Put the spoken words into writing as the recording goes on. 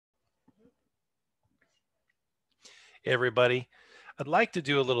Hey everybody, I'd like to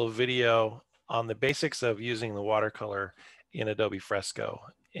do a little video on the basics of using the watercolor in Adobe Fresco.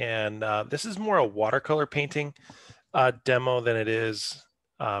 And this is more a watercolor painting demo than it is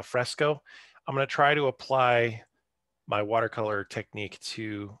Fresco. I'm going to try to apply my watercolor technique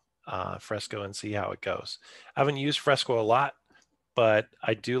to Fresco and see how it goes. I haven't used Fresco a lot, but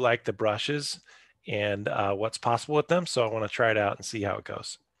I do like the brushes and what's possible with them. So I want to try it out and see how it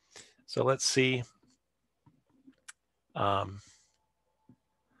goes. So let's see.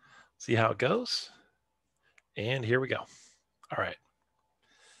 See how it goes. And here we go. All right.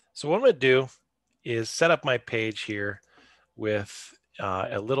 So what I'm going to do is set up my page here with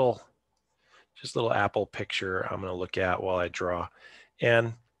a little apple picture I'm going to look at while I draw.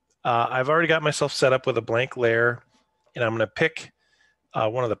 And I've already got myself set up with a blank layer, and I'm going to pick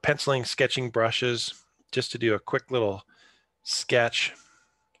one of the penciling sketching brushes just to do a quick little sketch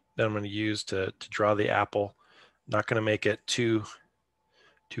that I'm going to use to draw the apple. I'm not going to make it too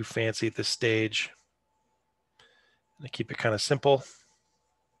fancy at this stage. I'm going to keep it kind of simple.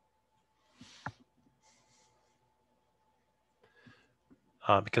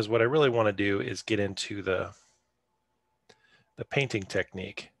 Because what I really want to do is get into the painting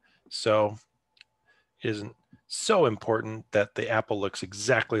technique. So it isn't so important that the apple looks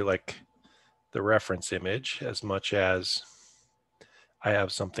exactly like the reference image as much as I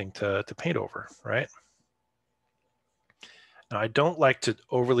have something to paint over, right? Now, I don't like to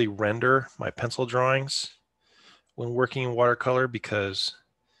overly render my pencil drawings when working in watercolor because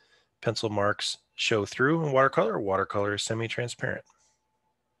pencil marks show through in watercolor. Watercolor is semi-transparent.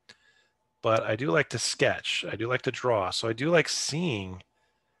 But I do like to sketch. I do like to draw. So I do like seeing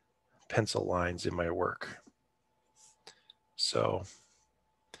pencil lines in my work. So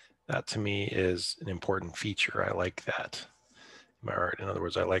that to me is an important feature. I like that in my art. In other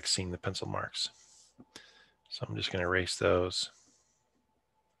words, I like seeing the pencil marks. So I'm just going to erase those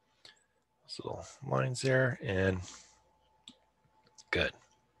little lines there, and good.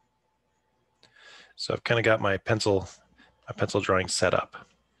 So I've kind of got my pencil drawing set up.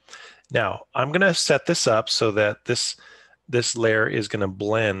 Now I'm going to set this up so that this layer is going to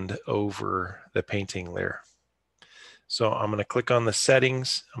blend over the painting layer. So I'm going to click on the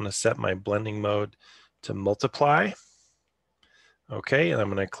settings. I'm going to set my blending mode to multiply. Okay, and I'm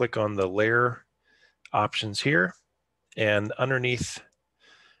going to click on the layer options here. And underneath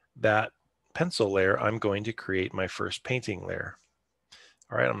that pencil layer, I'm going to create my first painting layer.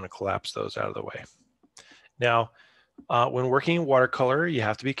 All right, I'm going to collapse those out of the way. Now, when working in watercolor, you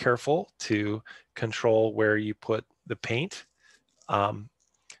have to be careful to control where you put the paint.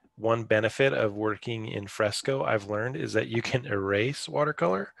 One benefit of working in Fresco, I've learned, is that you can erase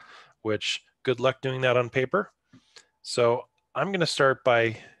watercolor, which good luck doing that on paper. So I'm going to start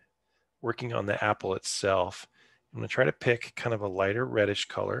by working on the apple itself. I'm going to try to pick kind of a lighter reddish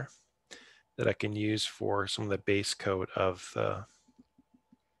color that I can use for some of the base coat of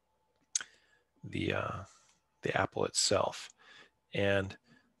the apple itself. And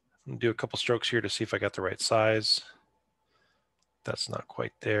I'm going to do a couple strokes here to see if I got the right size. That's not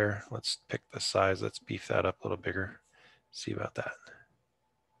quite there. Let's pick the size. Let's beef that up a little bigger. See about that.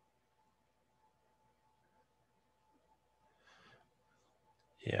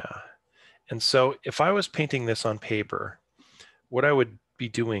 Yeah. And so if I was painting this on paper, what I would be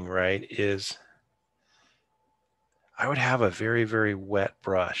doing, right, is I would have a very, very wet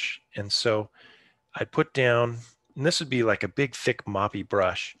brush. And so I'd put down, and this would be like a big, thick, moppy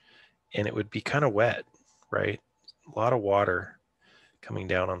brush, and it would be kind of wet, right? A lot of water coming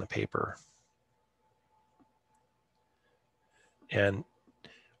down on the paper. And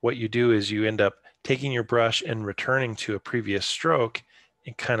what you do is you end up taking your brush and returning to a previous stroke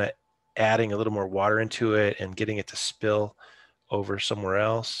and kind of adding a little more water into it and getting it to spill over somewhere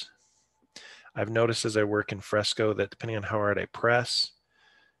else. I've noticed as I work in Fresco that depending on how hard I press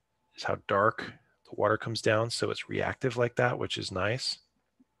is how dark the water comes down. So it's reactive like that, which is nice.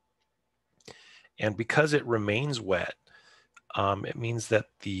 And because it remains wet, it means that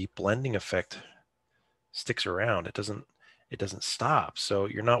the blending effect sticks around. It doesn't stop. So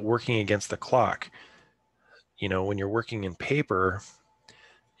you're not working against the clock. You know, when you're working in paper,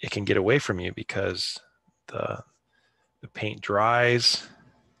 it can get away from you because the paint dries.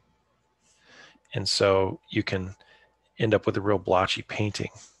 And so you can end up with a real blotchy painting.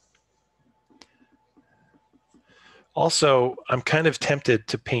 Also, I'm kind of tempted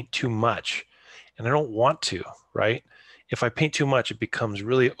to paint too much, and I don't want to, right? If I paint too much, it becomes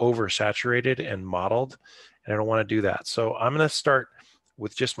really oversaturated and mottled, and I don't want to do that. So I'm going to start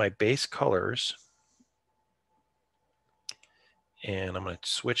with just my base colors, And I'm going to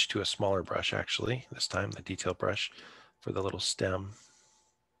switch to a smaller brush, actually, this time, the detail brush for the little stem.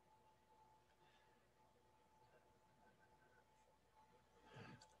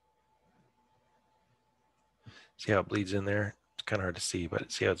 See how it bleeds in there? It's kind of hard to see,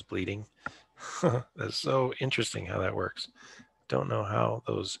 but see how it's bleeding? That's so interesting how that works. Don't know how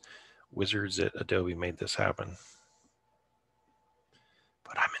those wizards at Adobe made this happen,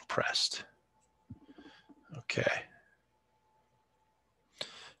 but I'm impressed. Okay.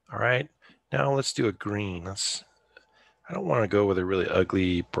 All right, now let's do a green. I don't want to go with a really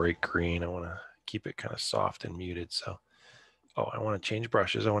ugly bright green. I want to keep it kind of soft and muted. So, I want to change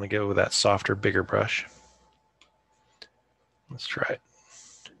brushes. I want to go with that softer, bigger brush. Let's try it.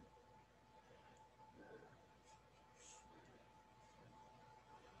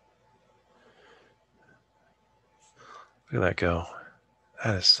 Look at that go.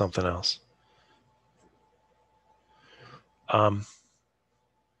 That is something else.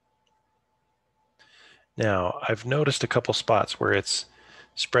 Now, I've noticed a couple spots where it's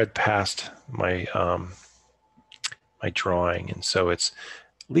spread past my my drawing, and so it's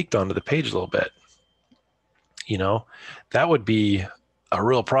leaked onto the page a little bit. You know, that would be a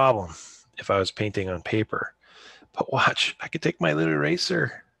real problem if I was painting on paper. But watch, I could take my little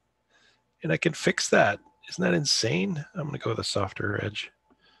eraser and I can fix that. Isn't that insane? I'm going to go with a softer edge.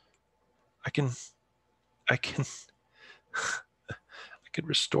 I can I could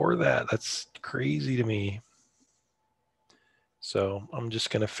restore that. That's crazy to me. So I'm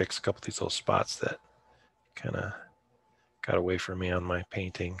just going to fix a couple of these little spots that kind of got away from me on my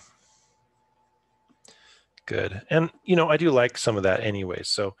painting. Good. And, I do like some of that anyway.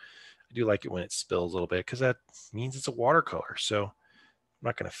 So I do like it when it spills a little bit because that means it's a watercolor. So I'm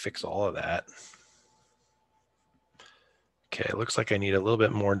not going to fix all of that. Okay, it looks like I need a little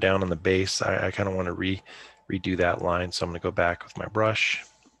bit more down on the base. I kind of want to redo that line. So I'm going to go back with my brush.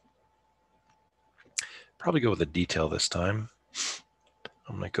 Probably go with a detail this time.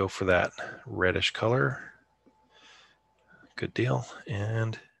 I'm going to go for that reddish color. Good deal.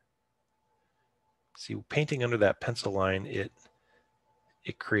 And see, painting under that pencil line, it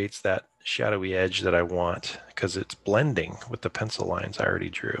creates that shadowy edge that I want because it's blending with the pencil lines I already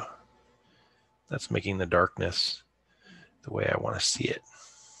drew. That's making the darkness the way I want to see it.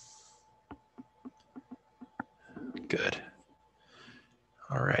 Good.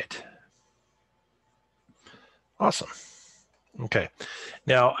 All right. Awesome. Okay.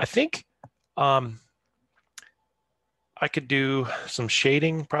 Now I think I could do some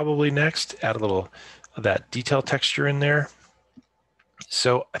shading probably next, add a little of that detail texture in there.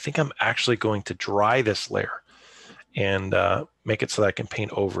 So I think I'm actually going to dry this layer and make it so that I can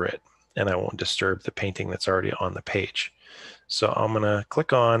paint over it and I won't disturb the painting that's already on the page. So I'm going to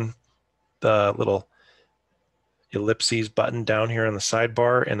click on the little ellipses button down here on the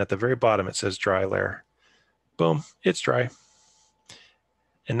sidebar, and at the very bottom it says dry layer. Boom, it's dry.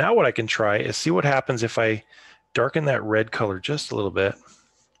 And now what I can try is see what happens if I darken that red color just a little bit,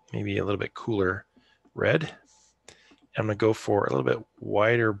 maybe a little bit cooler red. I'm going to go for a little bit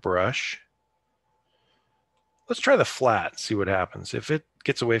wider brush. Let's try the flat, see what happens. If it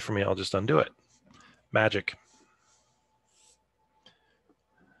gets away from me, I'll just undo it. Magic.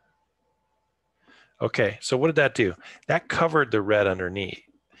 Okay, so what did that do? That covered the red underneath.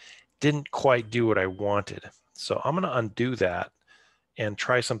 Didn't quite do what I wanted. So I'm going to undo that and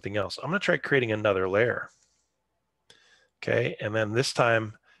try something else. I'm going to try creating another layer. Okay, and then this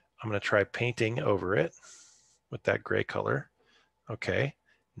time I'm going to try painting over it with that gray color. Okay,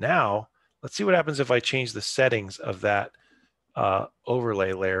 now let's see what happens if I change the settings of that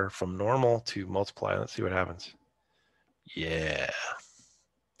overlay layer from normal to multiply. Let's see what happens. Yeah,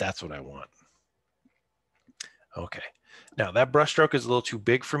 that's what I want. Okay, now that brush stroke is a little too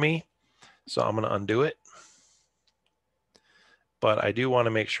big for me, so I'm going to undo it. But I do want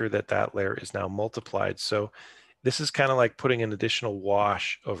to make sure that that layer is now multiplied. So this is kind of like putting an additional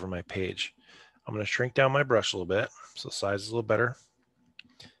wash over my page. I'm going to shrink down my brush a little bit so the size is a little better.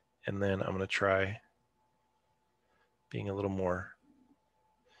 And then I'm going to try being a little more.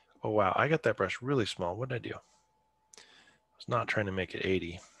 Oh, wow, I got that brush really small. What did I do? I was not trying to make it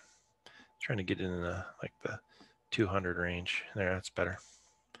 80. I'm trying to get it in like the 200 range. There, that's better.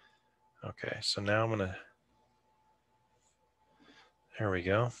 Okay, so now I'm going to, there we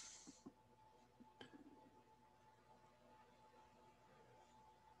go.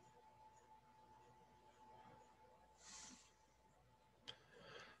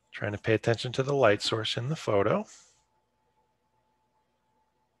 Trying to pay attention to the light source in the photo.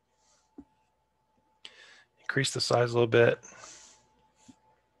 Increase the size a little bit.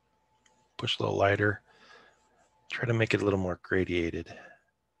 Push a little lighter. Try to make it a little more gradiated.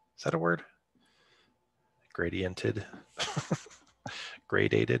 Is that a word? Gradiented.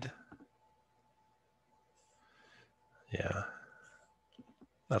 Gradated. Yeah,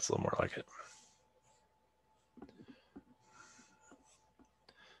 that's a little more like it.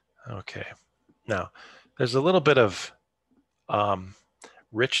 Okay, now there's a little bit of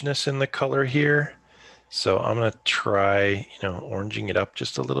richness in the color here. So I'm going to try, oranging it up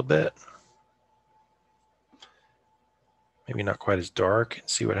just a little bit. Maybe not quite as dark, and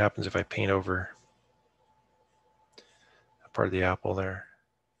see what happens if I paint over a part of the apple there.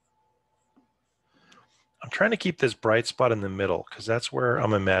 I'm trying to keep this bright spot in the middle because that's where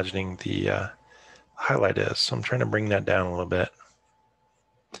I'm imagining the highlight is. So I'm trying to bring that down a little bit.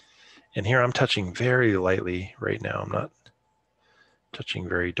 And here I'm touching very lightly right now. I'm not touching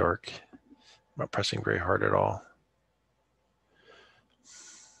very dark. I'm not pressing very hard at all.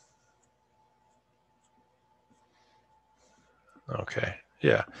 Okay,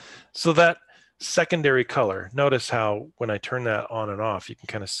 yeah. So that secondary color, notice how when I turn that on and off, you can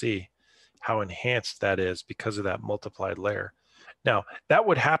kind of see how enhanced that is because of that multiplied layer. Now, that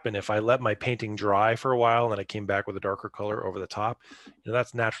would happen if I let my painting dry for a while and then I came back with a darker color over the top.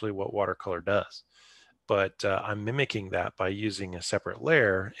 That's naturally what watercolor does. But I'm mimicking that by using a separate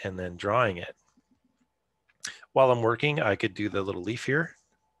layer and then drawing it. While I'm working, I could do the little leaf here.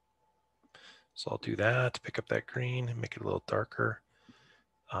 So I'll do that, pick up that green, make it a little darker.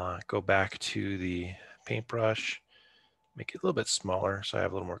 Go back to the paintbrush, make it a little bit smaller so I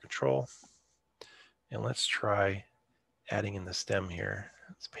have a little more control. And let's try adding in the stem here.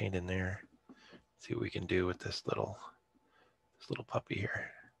 Let's paint in there. See what we can do with this little puppy here.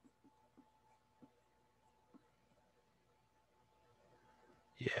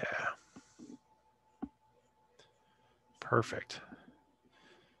 Yeah. Perfect.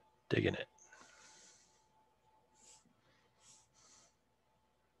 Digging it.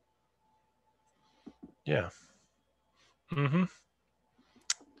 Yeah. Mm-hmm.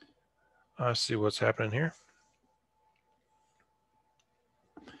 I see what's happening here.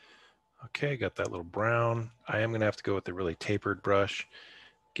 Okay, got that little brown. I am going to have to go with the really tapered brush,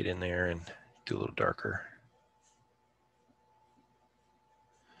 get in there and do a little darker.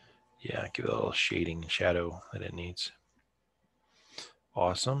 Yeah, give it a little shading and shadow that it needs.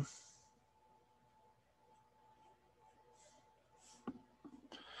 Awesome.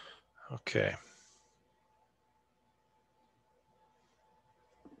 Okay.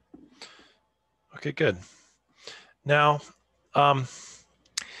 Okay, good. Now,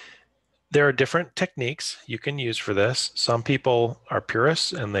 there are different techniques you can use for this. Some people are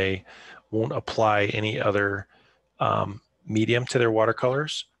purists and they won't apply any other medium to their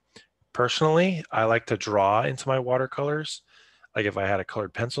watercolors. Personally, I like to draw into my watercolors. Like if I had a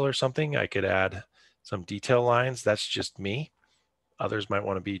colored pencil or something, I could add some detail lines. That's just me. Others might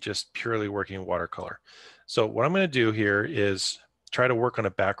want to be just purely working watercolor. So what I'm going to do here is try to work on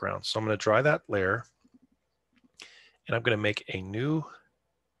a background. So I'm going to dry that layer and I'm going to make a new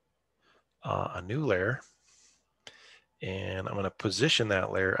layer. And I'm going to position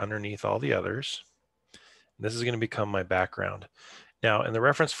that layer underneath all the others. And this is going to become my background. Now, in the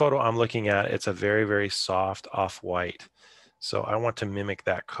reference photo I'm looking at, it's a very, very soft off-white. So I want to mimic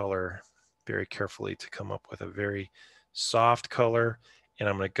that color very carefully to come up with a very soft color. And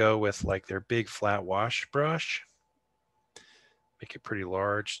I'm going to go with like their big flat wash brush. Make it pretty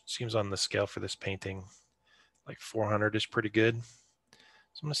large. Seems on the scale for this painting, like 400 is pretty good.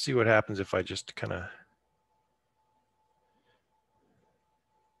 So I'm going to see what happens if I just kind of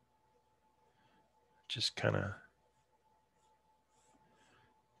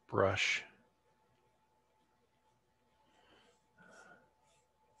brush.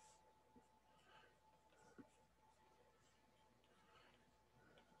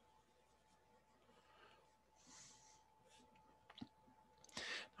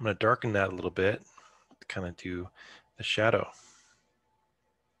 I'm going to darken that a little bit, kind of do the shadow.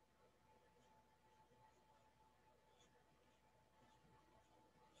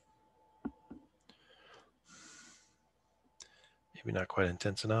 Maybe not quite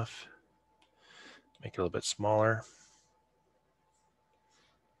intense enough. Make it a little bit smaller.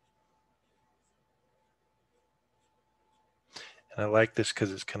 And I like this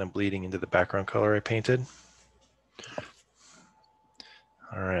because it's kind of bleeding into the background color I painted.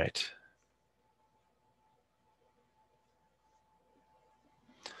 All right.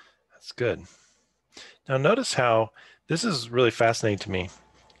 That's good. Now notice how this is really fascinating to me.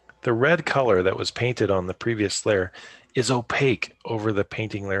 The red color that was painted on the previous layer is opaque over the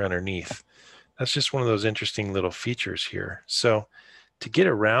painting layer underneath. That's just one of those interesting little features here. So to get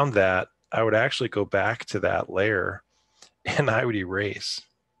around that, I would actually go back to that layer and I would erase.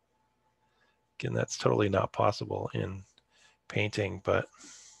 Again, that's totally not possible in painting, but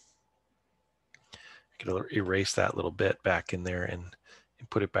I could erase that little bit back in there and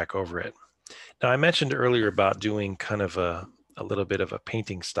put it back over it. Now, I mentioned earlier about doing kind of a little bit of a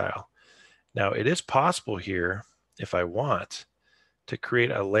painting style. Now, it is possible here, if I want, to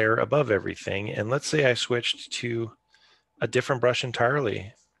create a layer above everything. And let's say I switched to a different brush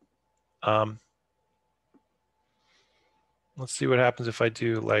entirely. Let's see what happens if I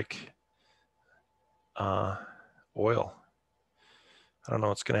do like oil. I don't know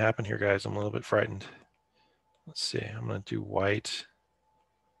what's going to happen here, guys. I'm a little bit frightened. Let's see. I'm going to do white.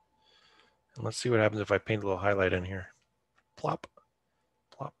 And let's see what happens if I paint a little highlight in here. Plop,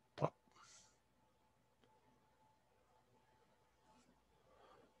 plop, plop.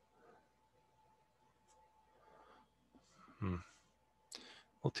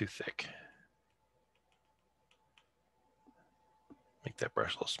 A little too thick. Make that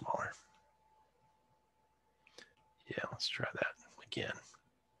brush a little smaller. Yeah, let's try that again.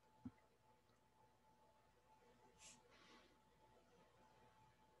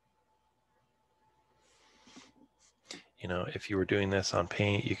 You know, if you were doing this on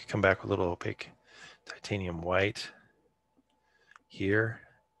paint, you could come back with a little opaque titanium white here.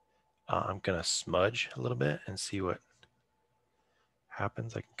 I'm going to smudge a little bit and see what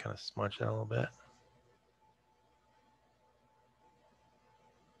happens. I can kind of smudge that a little bit.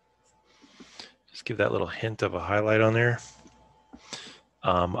 Just give that little hint of a highlight on there.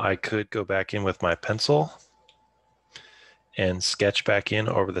 I could go back in with my pencil and sketch back in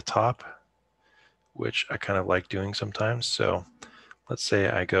over the top, which I kind of like doing sometimes. So let's say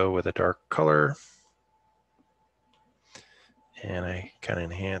I go with a dark color and I kind of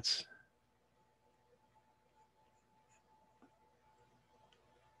enhance.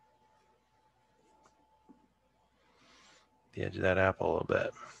 The edge of that apple a little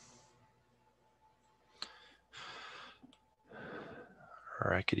bit.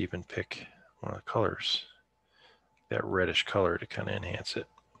 Or I could even pick one of the colors, that reddish color, to kind of enhance it,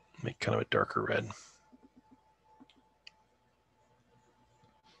 make kind of a darker red.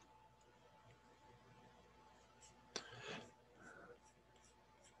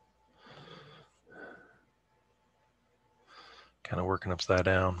 Kind of working upside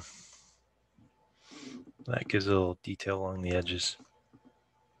down. That gives a little detail along the edges.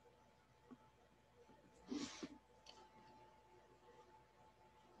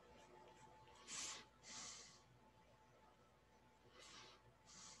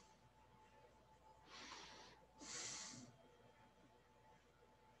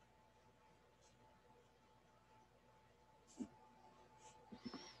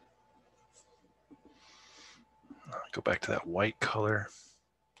 Go back to that white color.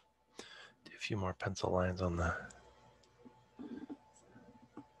 Do a few more pencil lines on the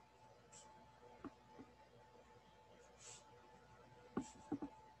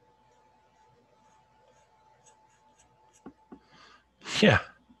yeah.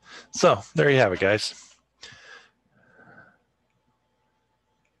 So there you have it, guys.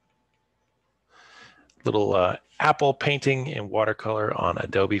 Little apple painting in watercolor on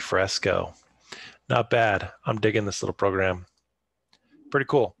Adobe Fresco. Not bad. I'm digging this little program. Pretty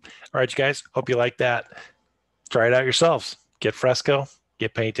cool. All right, you guys. Hope you like that. Try it out yourselves. Get Fresco,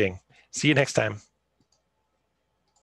 get painting. See you next time.